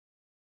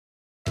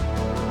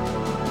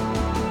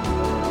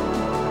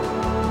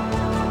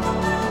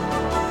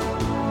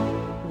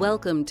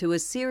Welcome to a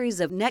series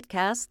of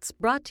netcasts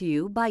brought to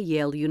you by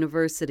Yale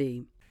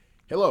University.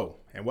 Hello,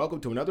 and welcome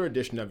to another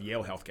edition of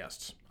Yale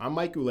HealthCasts. I'm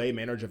Mike Goulet,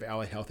 Manager of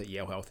Allied Health at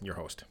Yale Health, and your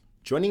host.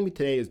 Joining me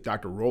today is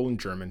Dr. Roland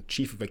German,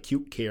 Chief of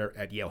Acute Care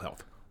at Yale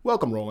Health.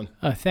 Welcome, Roland.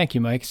 Thank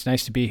you, Mike. It's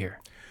nice to be here.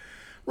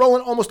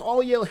 Roland, almost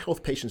all Yale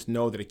Health patients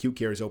know that acute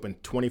care is open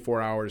 24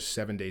 hours,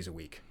 7 days a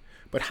week.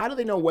 But how do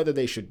they know whether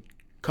they should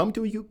come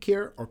to acute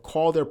care or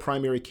call their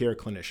primary care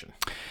clinician?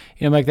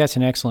 You know, Mike, that's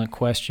an excellent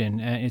question.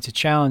 It's a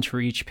challenge for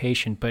each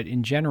patient, but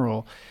in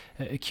general,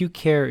 acute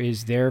care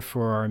is there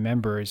for our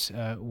members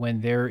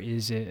when there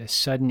is a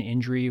sudden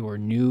injury or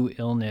new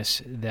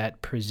illness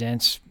that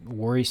presents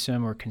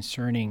worrisome or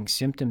concerning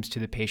symptoms to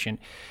the patient.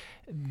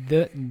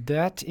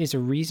 That is a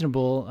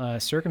reasonable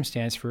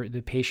circumstance for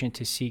the patient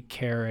to seek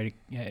care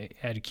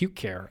at acute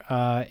care.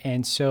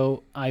 And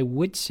so I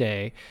would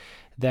say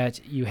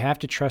that you have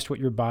to trust what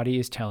your body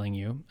is telling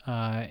you.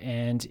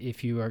 And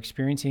if you are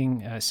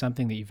experiencing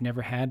something that you've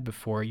never had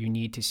before, you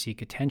need to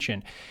seek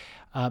attention.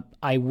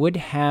 I would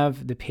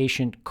have the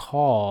patient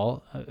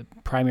call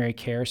primary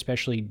care,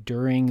 especially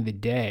during the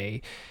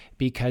day,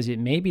 because it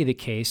may be the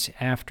case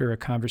after a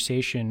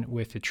conversation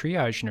with the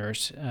triage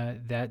nurse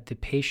that the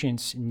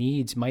patient's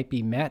needs might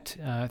be met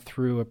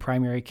through a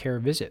primary care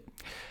visit.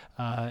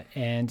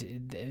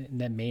 And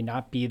that may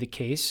not be the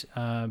case,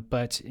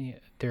 but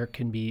there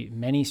can be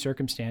many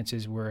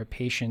circumstances where a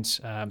patient's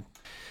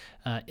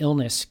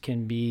illness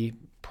can be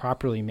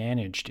properly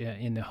managed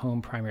in the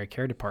home primary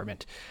care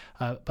department.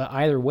 But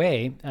either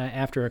way,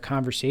 after a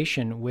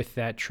conversation with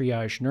that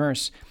triage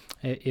nurse,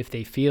 if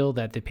they feel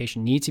that the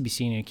patient needs to be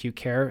seen in acute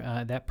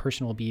care, that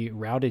person will be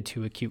routed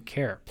to acute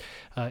care.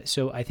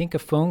 So I think a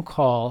phone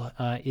call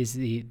is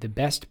the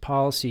best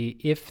policy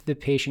if the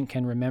patient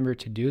can remember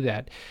to do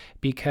that,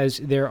 because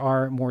there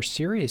are more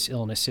serious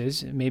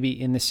illnesses, maybe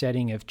in the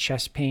setting of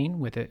chest pain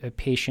with a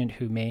patient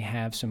who may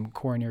have some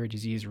coronary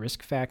disease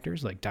risk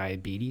factors like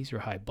diabetes or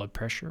high blood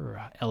pressure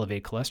or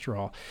elevated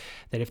cholesterol,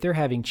 that if they're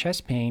having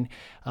chest pain,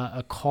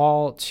 a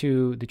call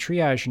to the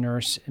triage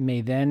nurse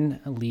may then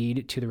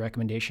lead to the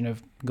recommendation of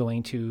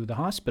going to the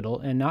hospital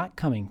and not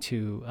coming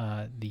to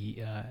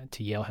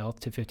to Yale Health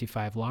to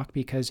 55 Lock,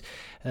 because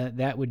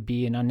that would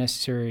be an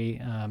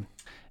unnecessary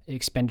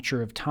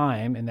expenditure of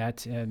time, and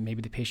that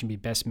maybe the patient be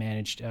best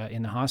managed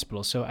in the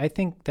hospital. So I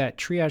think that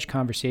triage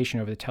conversation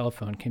over the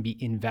telephone can be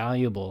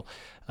invaluable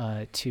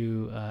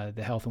to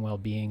the health and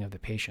well-being of the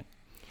patient.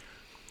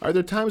 Are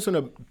there times when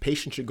a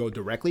patient should go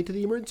directly to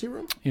the emergency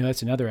room? You know,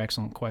 that's another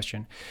excellent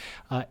question,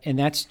 and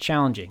that's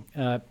challenging.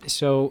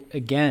 So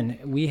again,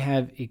 we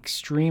have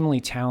extremely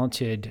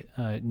talented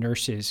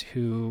nurses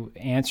who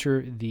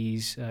answer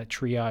these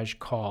triage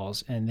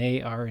calls, and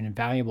they are an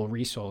invaluable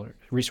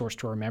resource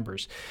to our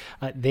members.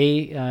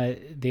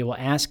 They will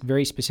ask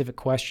very specific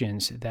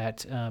questions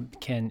that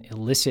can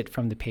elicit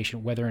from the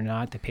patient whether or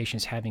not the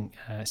patient is having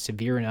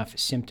severe enough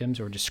symptoms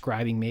or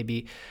describing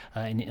maybe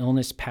an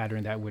illness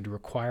pattern that would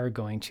require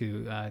going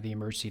to the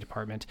emergency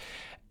department.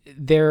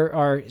 There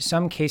are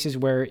some cases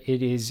where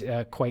it is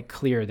quite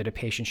clear that a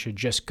patient should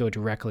just go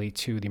directly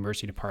to the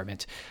emergency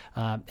department,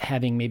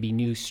 having maybe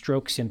new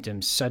stroke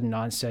symptoms, sudden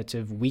onset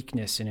of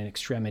weakness in an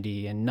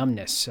extremity and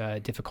numbness,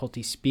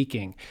 difficulty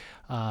speaking,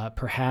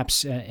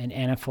 perhaps an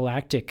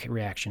anaphylactic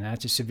reaction.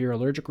 That's a severe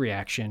allergic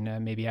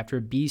reaction, maybe after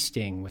a bee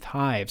sting with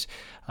hives.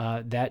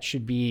 That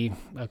should be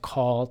a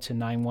call to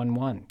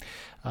 911.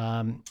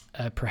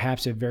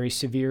 Perhaps a very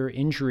severe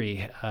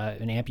injury,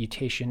 an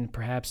amputation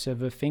perhaps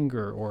of a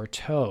finger or a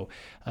toe.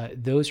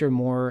 Those are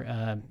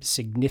more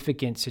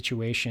significant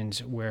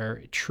situations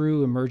where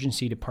true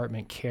emergency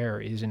department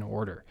care is in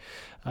order.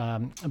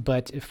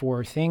 But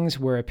for things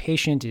where a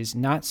patient is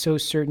not so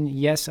certain,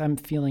 yes, I'm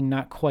feeling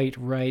not quite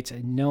right,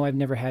 no, I've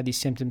never had these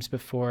symptoms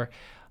before,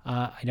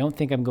 I don't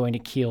think I'm going to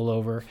keel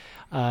over,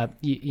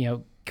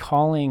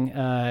 calling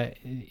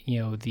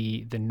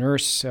the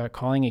nurse,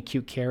 calling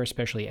acute care,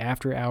 especially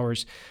after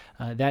hours,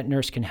 that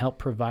nurse can help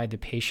provide the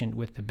patient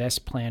with the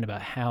best plan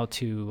about how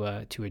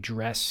to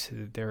address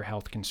their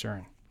health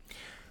concern.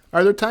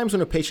 Are there times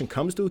when a patient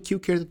comes to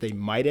acute care that they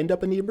might end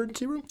up in the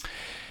emergency room?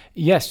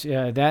 Yes,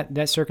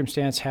 that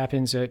circumstance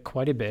happens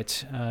quite a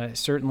bit.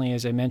 Certainly,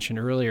 as I mentioned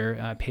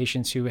earlier,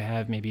 patients who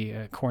have maybe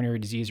coronary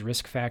disease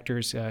risk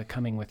factors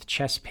coming with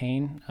chest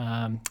pain,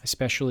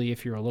 especially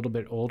if you're a little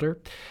bit older,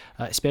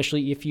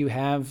 especially if you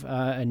have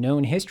a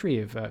known history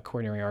of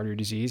coronary artery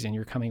disease and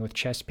you're coming with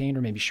chest pain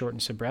or maybe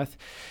shortness of breath.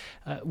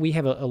 We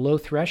have a low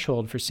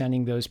threshold for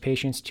sending those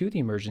patients to the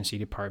emergency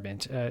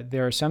department.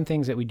 There are some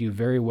things that we do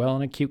very well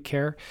in acute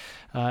care,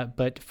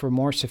 but for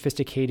more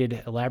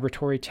sophisticated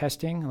laboratory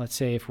testing, let's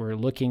say if we're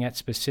looking at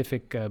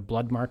specific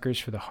blood markers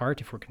for the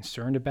heart, if we're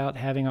concerned about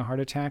having a heart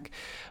attack,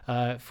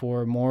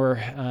 for more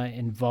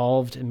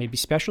involved maybe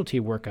specialty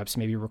workups,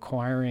 maybe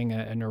requiring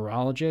a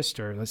neurologist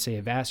or let's say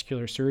a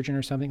vascular surgeon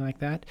or something like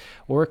that,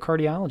 or a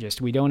cardiologist.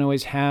 We don't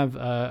always have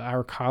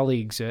our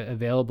colleagues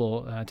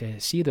available to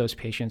see those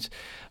patients.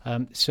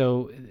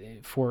 So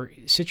for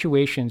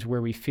situations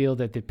where we feel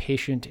that the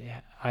patient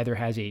either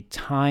has a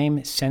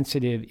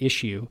time-sensitive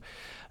issue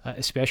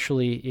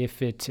especially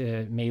if it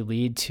may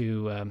lead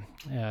to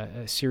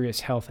a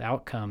serious health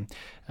outcome,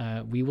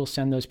 we will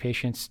send those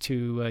patients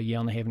to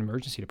Yale New Haven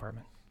Emergency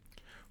Department.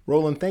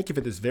 Roland, thank you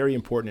for this very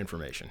important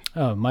information.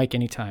 Oh, Mike,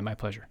 anytime. My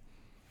pleasure.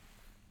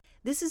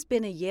 This has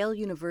been a Yale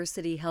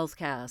University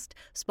HealthCast,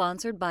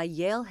 sponsored by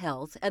Yale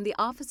Health and the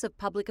Office of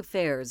Public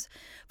Affairs.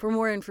 For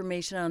more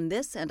information on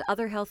this and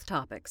other health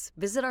topics,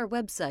 visit our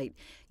website,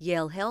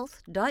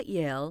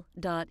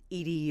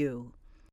 yalehealth.yale.edu.